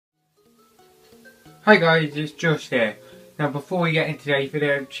Hi guys, it's Josh here. Now before we get into today's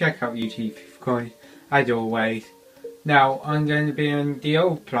video, check out YouTube guys, as always. Now I'm going to be in the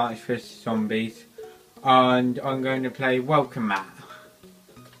old Plants vs Zombies and I'm going to play Welcome Mat.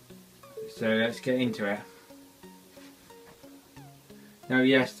 So let's get into it. Now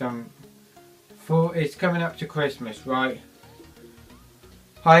yes, it's coming up to Christmas, right?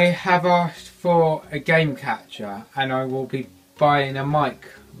 I have asked for a game catcher and I will be buying a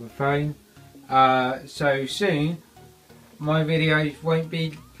microphone. So soon my videos won't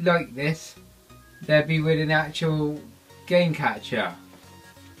be like this, they'll be with an actual game catcher.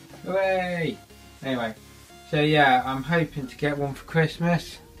 Hooray! Anyway, so yeah, I'm hoping to get one for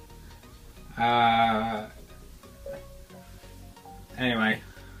Christmas. Anyway.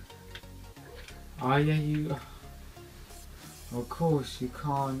 Oh yeah, you... Of course you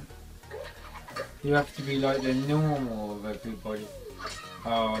can't... You have to be like the normal of everybody.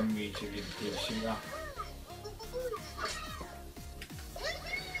 Oh, I'm usually the good shooter.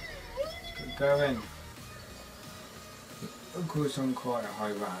 Let's go in. Of course I'm quite a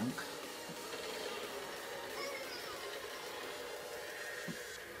high rank.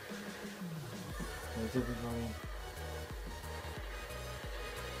 There's everybody.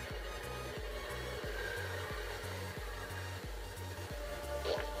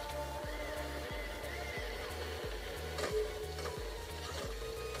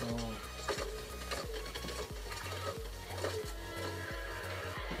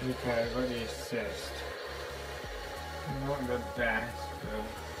 Okay, I got the assist. Not the best, but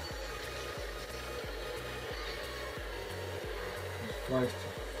it's close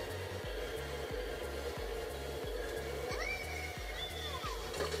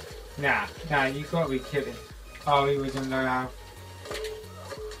to... Nah, you gotta be kidding. Oh, he was in low health.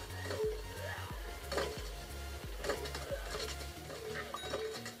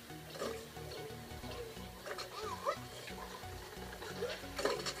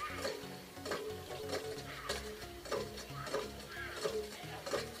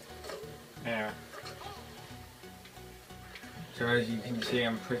 Yeah. So as you can see,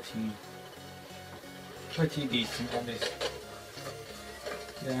 I'm pretty decent at this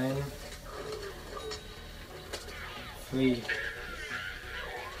game. 3. I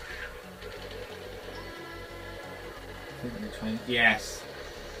think the train. Yes,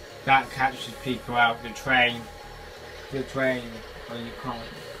 that catches people out. The train. Well, you can't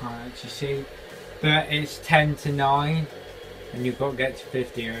actually see, but it's 10 to 9, and you've got to get to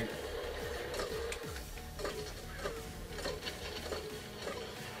 50.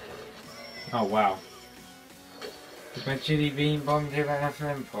 Oh wow. Did my chili bean bomb give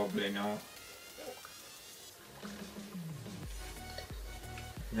anything? Probably not.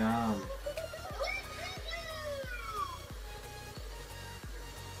 No.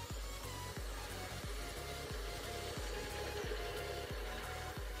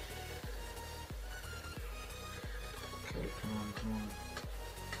 Okay, come on.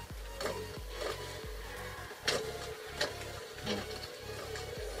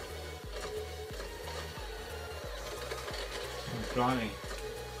 Blimey.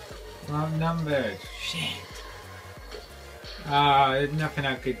 Outnumbered. Shit. Ah, there's nothing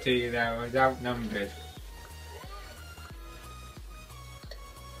I could do there. I was outnumbered.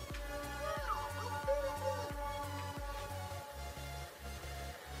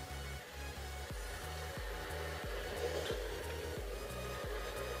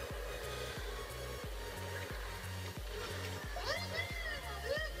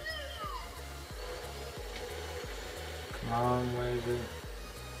 Come on, where's it?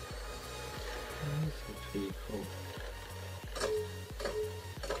 Where's the people?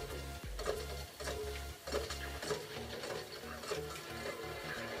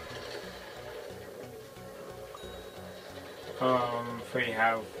 Free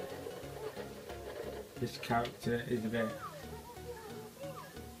health. This character is a bit...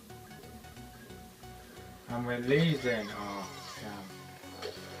 And we're losing. Oh,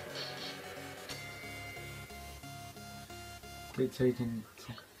 damn. Good taking...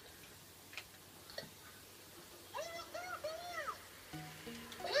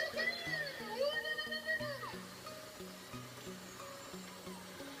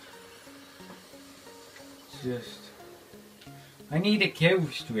 Just... I need a kill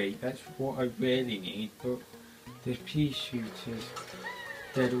streak, that's what I really need, but the pea shooter's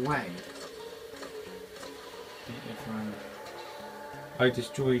dead away. I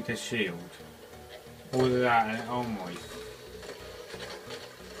destroyed the shield. All of that and almost.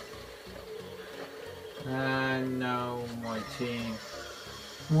 And no, my team.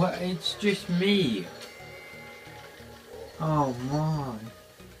 What? It's just me. Oh my.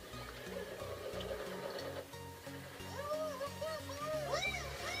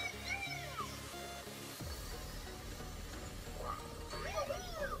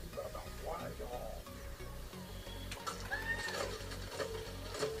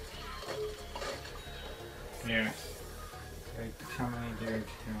 Yes. So come and do it here.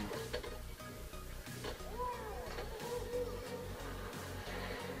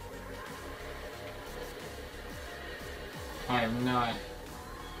 I am not.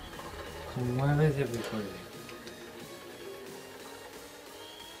 Where is everybody?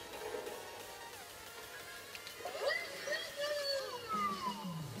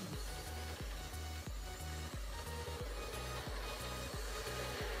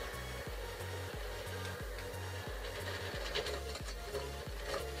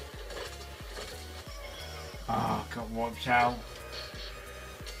 Oh, got watch out.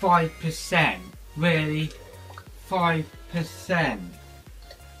 5%? Really? 5%?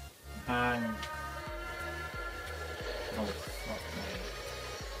 And... oh, fuck me.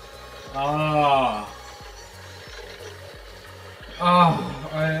 Oh!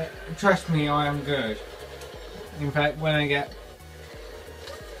 Oh, trust me, I am good. In fact, when I get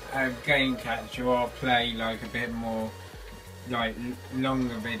a game catcher, I'll play like a bit more, like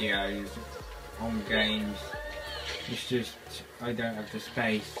longer videos on games. It's just I don't have the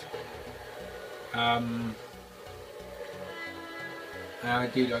space. And I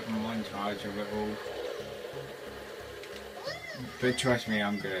do like a montage of it all. But trust me,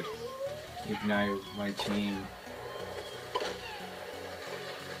 I'm good. Even though my team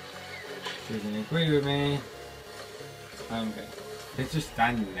doesn't agree with me, I'm good. They're just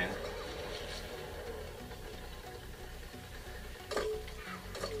standing there.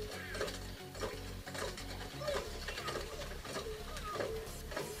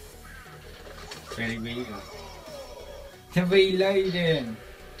 Really reload. To reloading!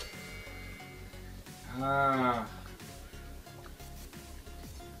 Ah.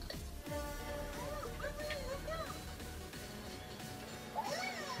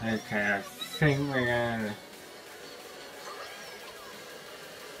 Okay, I think we're gonna...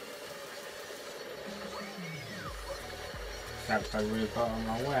 That's what we've got on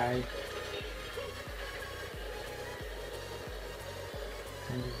my way.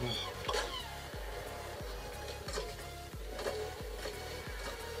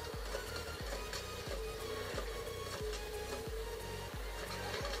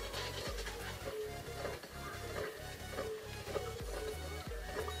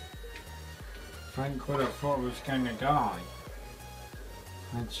 Thank God I thought I was going to die.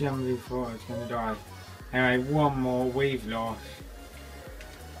 I generally thought I was going to die. Anyway, one more, we've lost.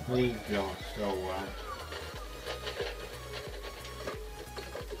 We've lost, oh well.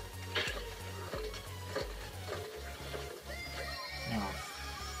 Oh.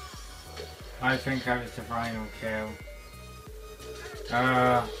 I think that was the final kill.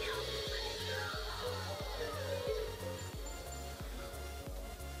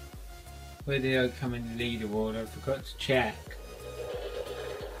 Where did I come in the leaderboard? I forgot to check.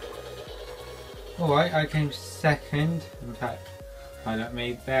 Alright, I came second. In fact, I don't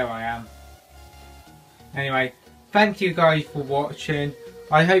mean, there I am. Anyway, thank you guys for watching.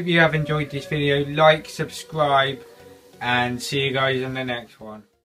 I hope you have enjoyed this video. Like, subscribe, and see you guys in the next one.